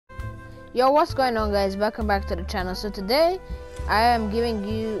Yo, what's going on, guys? Welcome back to the channel. So today I am giving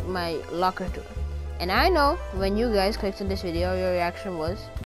you my locker tour, and I know when you guys clicked on this video your reaction was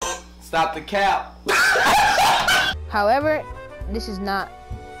stop the cap. However, this is not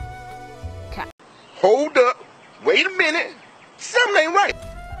cap. Hold up, wait a minute, something ain't right.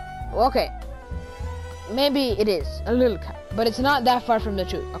 Okay, maybe it is a little cap, but it's not that far from the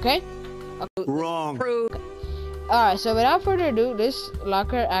truth. Okay, Wrong. Alright, so without further ado, this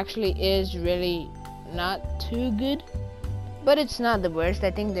locker actually is really not too good, but it's not the worst.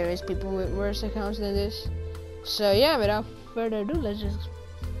 I think there is people with worse accounts than this. So yeah, without further ado, let's just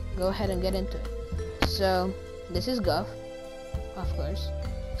go ahead and get into it. So this is Guff, of course.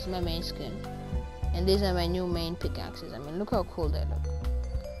 This is my main skin, and these are my new main pickaxes. I mean, look how cool they look.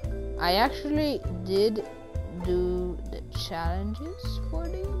 I actually did do the challenges for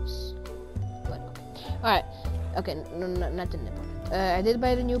these, but okay. Alright. Okay, no, not the nipple. I did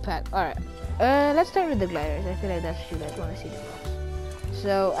buy the new pack. Alright. Let's start with the gliders. I feel like that's what you guys want to see the most.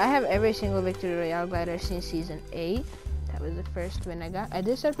 So, I have every single Victory Royale glider since Season 8. That was the first win I got. I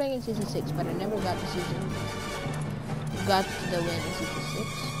did start playing in Season 6, but I never got the win in Season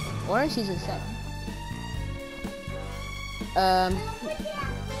 6. Or in Season 7.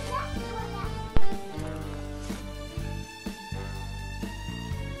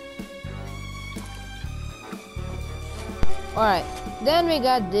 Alright, then we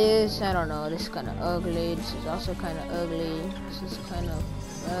got this. I don't know, this is kind of ugly. This is also kind of ugly. This is kind of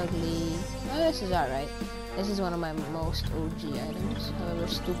ugly. Oh, this is alright. This is one of my most OG items, however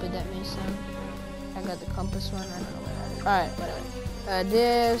stupid that may sound. I got the compass one. I don't know what that is. Alright, whatever.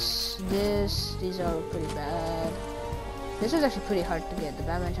 These are pretty bad. This was actually pretty hard to get. The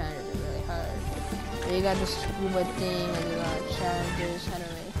Batman challenges are really hard. You got the scuba thing, and you got challenges. I don't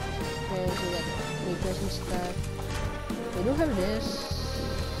really care. You got the new Christmas stuff. We do have this.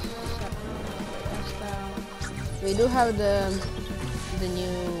 We do have the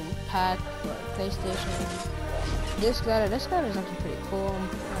new pack for PlayStation. This glider is actually pretty cool. I don't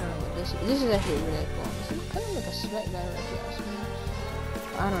know what this is. This is actually really cool. It's kind of like a sweat glider, if you ask me.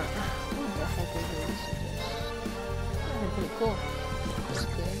 I don't know. What the heck is this? It's pretty cool. Just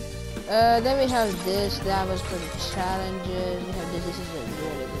kidding. Then we have this. That was for the challenges. We have this. This is a really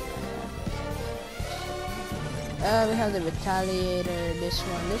good one. We have the Retaliator, this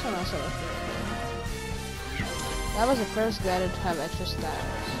one also looks really good. That was the first glider to have extra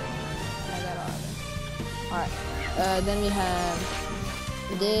styles. I got all of them. Alright, then we have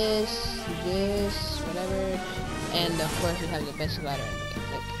this, whatever, and of course we have the best glider in the game.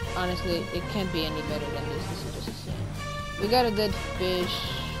 Like, honestly, it can't be any better than this. This is just insane. We got a dead fish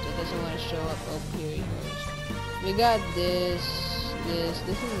that doesn't want to show up. Oh, here he goes. We got this is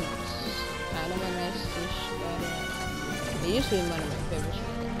kind of a nice fish glider. It used to be one of my favorites.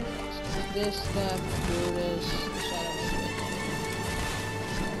 This stuff, Brutus,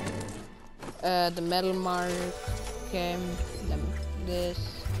 Shadow, the metal mark, okay, this.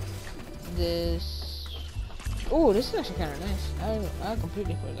 Oh, this is actually kind of nice. I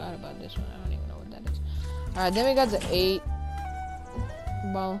completely forgot about this one. I don't even know what that is. Alright, then we got the 8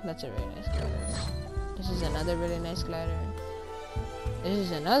 ball. That's a really nice glider. This is another really nice glider. This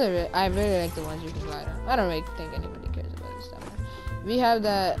is another. I really like the ones you can glide on. I don't really think anybody cares about this stuff. We have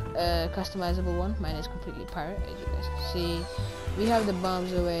the customizable one. Mine is completely pirate, as you guys can see. We have the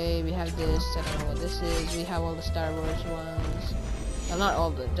bombs away. We have this. I don't know what this is. We have all the Star Wars ones. Well, not all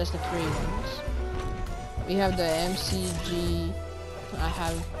the, just the 3 ones. We have the MCG. I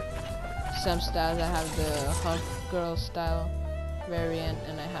have some styles. I have the Hulk Girl style variant,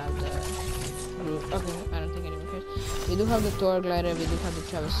 and I have the group. Okay, I don't think anyone cares. We do have the Thor glider, we do have the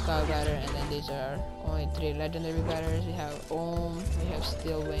Travis Scott glider, and then these are only 3 legendary gliders. We have Ohm, we have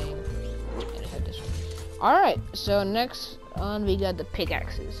Steel Wing, and we have this one. Alright, so next on we got the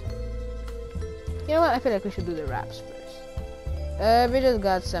pickaxes. You know what, I feel like we should do the wraps first. We just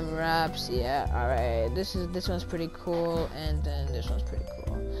got some wraps, yeah, alright. This one's pretty cool, and then this one's pretty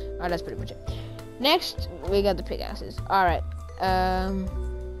cool. Alright, that's pretty much it. Next, we got the pickaxes. Alright.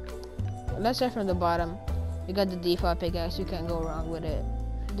 Let's start from the bottom. We got the default pickaxe. You can't go wrong with it.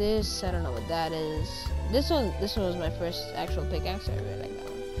 This, I don't know what that is. This one was my first actual pickaxe. I really like that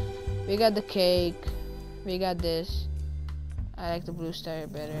one. We got the cake. We got this. I like the blue star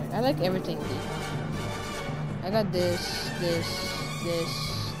better. I like everything default. I got this.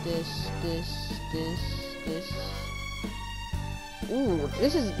 Ooh,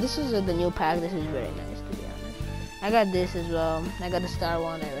 this is the new pack. This is very nice, to be honest. I got this as well. I got the star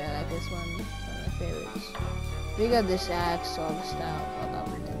one. I really like this one. It's one of my favorites. We got this axe, all the style. Oh, that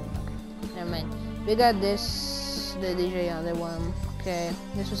one. Okay, never mind. We got this, the DJ other one. Okay,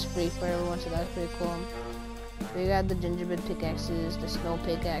 this was free for everyone, so that's pretty cool. We got the gingerbread pickaxes, the snow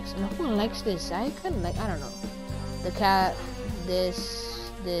pickaxe. No one likes this. I don't know. The cat, this.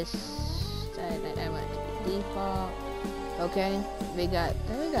 I want it to be default. Okay, then we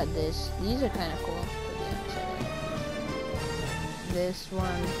got this. These are kind of cool, to be honest. This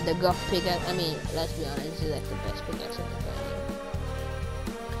one, the Guff pickaxe. I mean, let's be honest, this is like the best pickaxe in the game.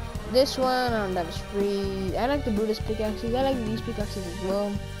 This one, that was free. I like the Brutus pickaxes. I like these pickaxes as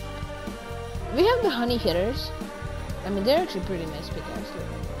well. We have the honey hitters. I mean, they're actually pretty nice pickaxes.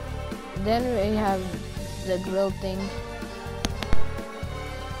 Then we have the grill thing.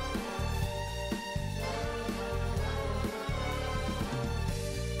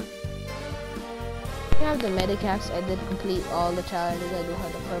 We have the medicax. I did complete all the challenges. I do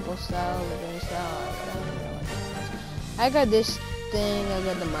have the purple style, the green style, I got this thing. I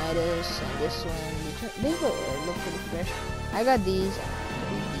got the Midas and this one. They look pretty fresh. I got these.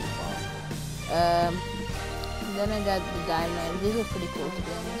 Then I got the diamond. These are pretty cool, to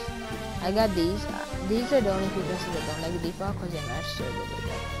be honest. I got these. These are the only pickaxes I don't like the default because they match so good with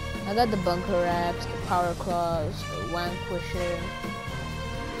that. I got the bunker wraps, the power claws, the vanquisher,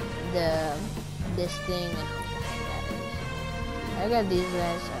 this thing, and that is. I got these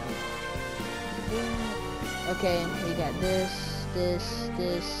guys. Okay, we got this. This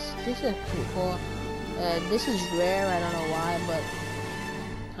is pretty cool. This is rare. I don't know why, but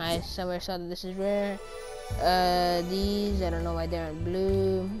I somewhere saw that this is rare. These, I don't know why they're in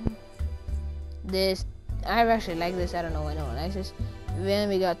blue. This, I actually like this. I don't know why no one likes this. Then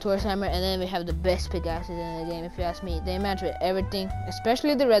we got Thor's hammer, and then we have the best pickaxes in the game, if you ask me. They match with everything,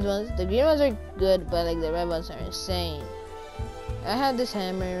 especially the red ones. The green ones are good, but like the red ones are insane. I have this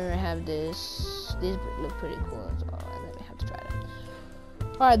hammer. I have this. These look pretty cool as well. And then we have to try them.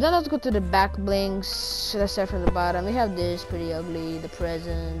 Alright, then let's go to the back blings. Let's start from the bottom. We have this pretty ugly, the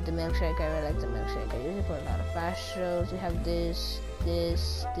present, the milkshake. I really like the milkshake. I use it for a lot of fast shows. We have this, I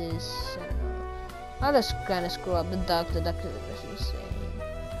don't know. I'll just kind of screw up the duck. The duck is insane.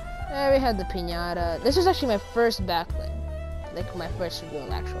 There we have the pinata. This was actually my first back bling. Like my first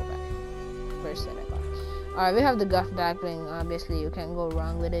real actual back. First that I bought. Alright, we have the Guff back bling. Obviously, you can't go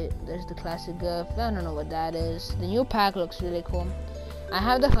wrong with it. There's the classic Guff. I don't know what that is. The new pack looks really cool. I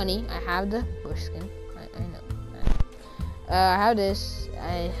have the honey. I have the bush skin. I know. I have this.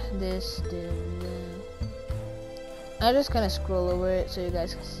 I'll just kind of scroll over it so you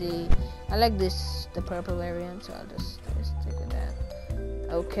guys can see. I like this, the purple variant, so I'll just stick with that.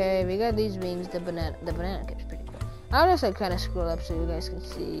 Okay, we got these wings. The banana cap's pretty cool. I'll just like kind of scroll up so you guys can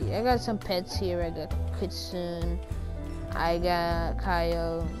see. I got some pets here. I got Kitsune. I got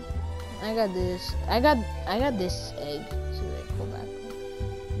Kaio. I got this. I got this egg. It's really cool back.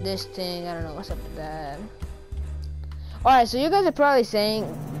 This thing, I don't know what's up with that. Alright, so you guys are probably saying,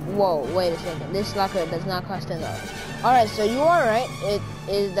 whoa, wait a second, this locker does not cost $10. Alright, so you are right,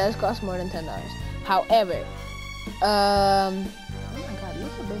 it does cost more than $10. However, oh my god,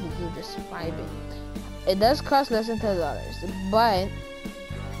 look at baby blue just vibing. It does cost less than $10, but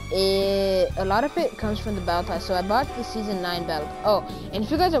a lot of it comes from the battle pass. So I bought the season 9 battle. Oh, and if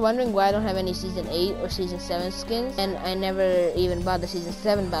you guys are wondering why I don't have any season 8 or season 7 skins, and I never even bought the season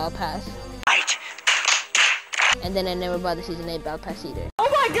 7 battle pass. Right. And then I never bought the season 8 battle pass either. Oh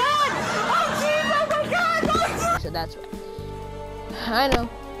my god! Oh jeez! Oh my god! So that's why. I know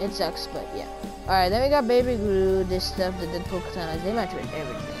it sucks, but yeah. All right, then we got Baby Groot. This stuff, the Deadpool katanas, they match with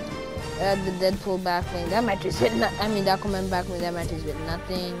everything. The Deadpool backbling, that matches with the Aquaman backbling, that matches with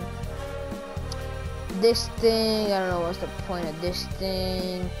nothing. This thing, I don't know what's the point of this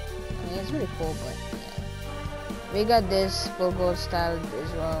thing. I mean, it's really cool, but yeah. We got this full gold style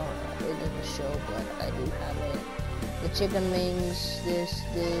as well. It doesn't show, but I do have it. The chicken wings, this,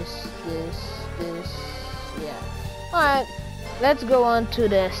 yeah. Alright, let's go on to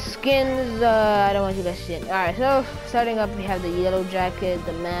the skins. I don't want you guys to see it. Alright, so starting up, we have the yellow jacket,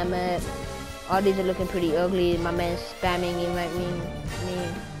 the mammoth. All these are looking pretty ugly. My man's spamming, you might mean me.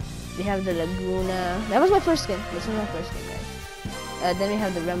 We have the Laguna. That was my first skin. This is my first skin, guys. Then we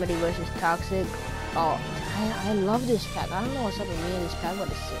have the Remedy versus Toxic. Oh, I love this pack. I don't know what's up with me in this pack, but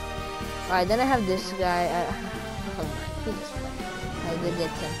it's sick. Alright, then I have this guy. I did get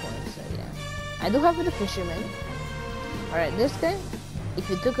 10 points, so yeah. I do have the Fisherman. Alright, this guy, if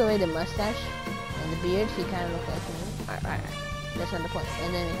you took away the mustache and the beard, he kind of looked like me. Alright. That's not the point.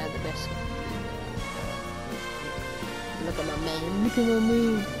 And then we have the best skin. Look at my man. Look at my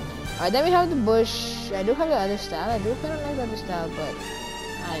man. Alright, then we have the bush. I do have the other style. I do kind of like the other style, but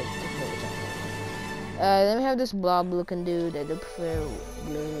I prefer the other. Then we have this blob looking dude. I do prefer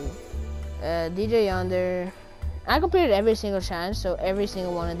blue. DJ Yonder. I completed every single challenge, so every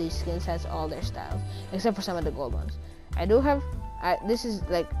single one of these skins has all their styles, except for some of the gold ones. I do have, this is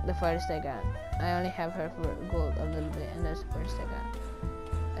like the farthest I got. I only have her for gold a little bit, and that's the farthest I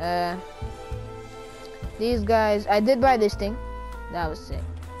got. These guys, I did buy this thing. That was sick.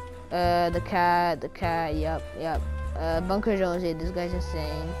 The cat, yep. Bunker Jonesy, this guy's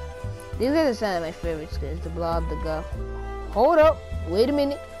insane. These guys are some of my favorite skins. The Blob, the Guff. Hold up, wait a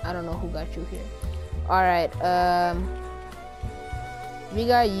minute. I don't know who got you here. Alright, we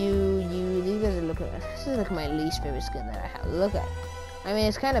got you. These guys are looking, this is like my least favorite skin that I have. Look at it. I mean,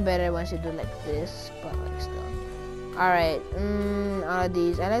 it's kind of better once you do like this, but like still. Alright, all of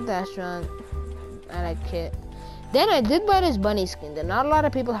these. I like the astronaut. I like Kit. Then I did buy this bunny skin that not a lot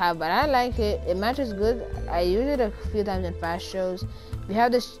of people have, but I like it. It matches good. I use it a few times in fast shows. We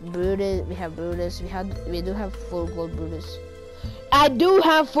have this Brutus. We have Brutus. We do have full gold Brutus. I do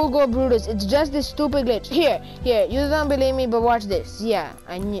have full gold Brutus. It's just this stupid glitch. Here. You don't believe me, but watch this. Yeah,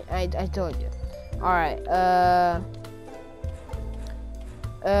 I told you. All right.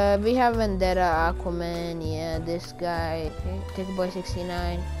 We have Vendetta, Aquaman. Yeah, this guy. Okay. Take Boy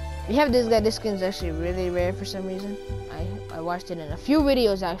 69. We have this guy. This skin's actually really rare for some reason. I watched it in a few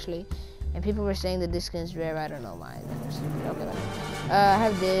videos actually, and people were saying that this skin's rare. I don't know why. Okay, I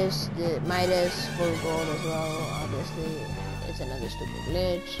have this, the Midas, full gold as well. Obviously, it's another stupid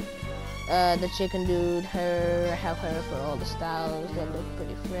glitch. The chicken dude, her. I have her for all the styles that look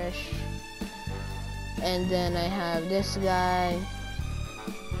pretty fresh. And then I have this guy,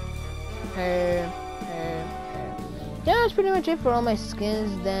 her. Yeah, that's pretty much it for all my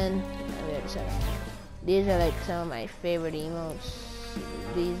skins. Then these are like some of my favorite emotes.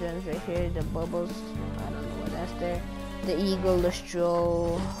 These ones right here, the bubbles. I don't know what that's there. The eagle, the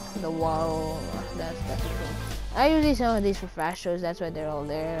stroll, the wall. That's the thing. I usually some of these for fast shows. That's why they're all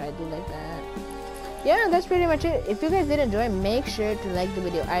there. I do like that. Yeah, that's pretty much it. If you guys did enjoy, make sure to like the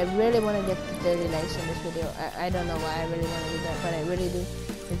video. I really want to get to 30 likes in this video. I don't know why I really want to do that, but I really do.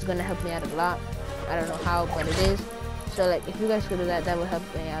 It's gonna help me out a lot. I don't know how, but it is. So like, if you guys could do that, that would help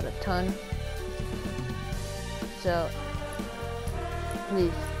me out a ton. So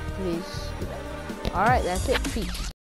please do that. Alright, that's it. Peace.